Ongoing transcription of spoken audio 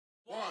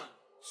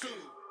Keep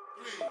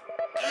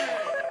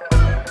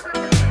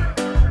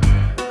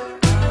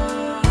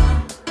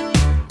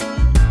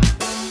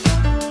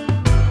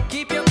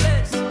your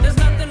bliss, there's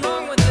nothing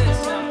wrong with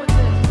this.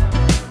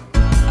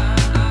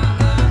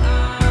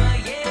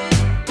 Yeah.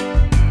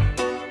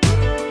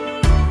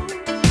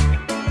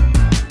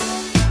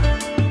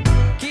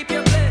 Keep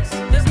your bliss,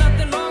 there's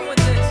nothing wrong with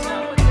this.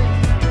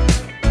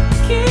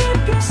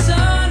 Keep your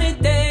sunny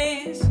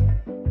days,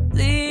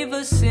 leave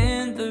us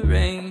in the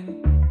rain.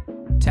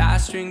 Tie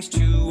strings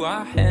to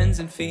our hands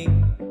and feet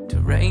to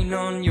rain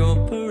on your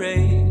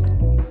parade.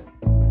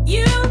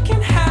 You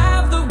can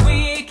have the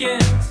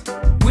weekends,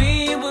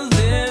 we will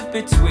live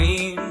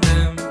between